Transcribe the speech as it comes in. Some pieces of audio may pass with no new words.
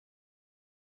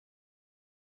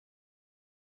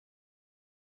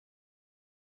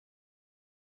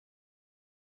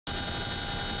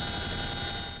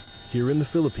Here in the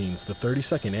Philippines, the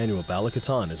 32nd annual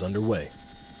Balikatan is underway.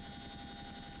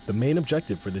 The main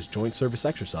objective for this joint service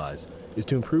exercise is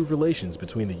to improve relations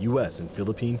between the U.S. and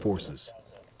Philippine forces.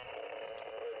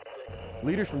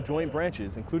 Leaders from joint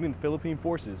branches, including the Philippine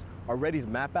forces, are ready to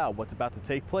map out what's about to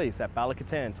take place at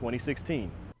Balikatan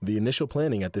 2016. The initial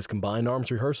planning at this combined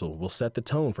arms rehearsal will set the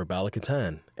tone for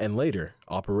Balikatan and later,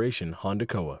 Operation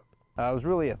Hondakoa. It was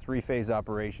really a three-phase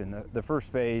operation. The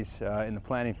first phase in the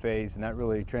planning phase, and that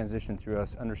really transitioned through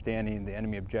us understanding the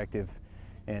enemy objective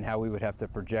and how we would have to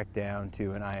project down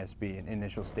to an ISB, an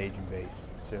initial staging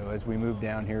base. So as we move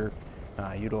down here,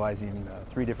 utilizing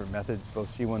three different methods, both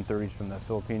C-130s from the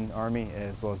Philippine Army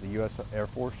as well as the U.S. Air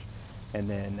Force, and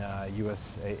then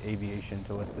U.S. Aviation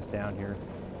to lift us down here.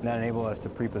 And that enabled us to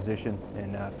pre-position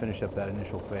and finish up that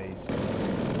initial phase.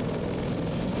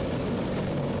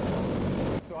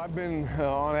 So I've been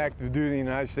on active duty in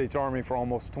the United States Army for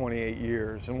almost 28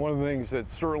 years. And one of the things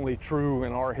that's certainly true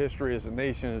in our history as a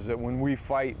nation is that when we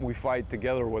fight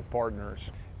together with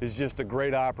partners. It's just a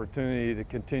great opportunity to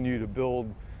continue to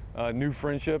build new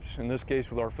friendships, in this case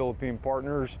with our Philippine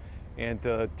partners, and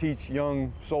to teach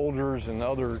young soldiers and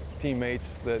other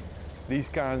teammates that these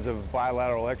kinds of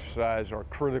bilateral exercises are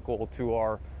critical to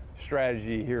our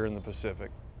strategy here in the Pacific.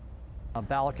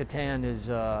 Balikatan is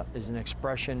an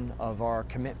expression of our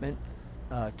commitment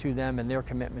to them and their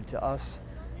commitment to us.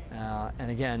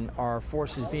 And again, our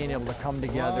forces being able to come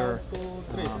together,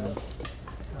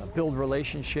 build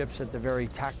relationships at the very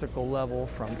tactical level,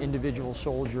 from individual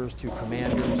soldiers to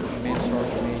commanders and command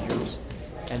sergeant majors,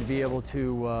 and be able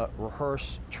to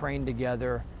rehearse, train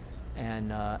together,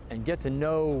 and get to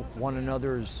know one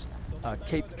another's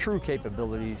true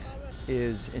capabilities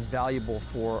is invaluable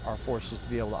for our forces to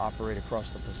be able to operate across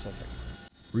the Pacific.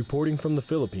 Reporting from the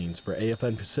Philippines for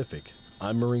AFN Pacific,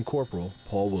 I'm Marine Corporal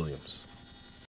Paul Williams.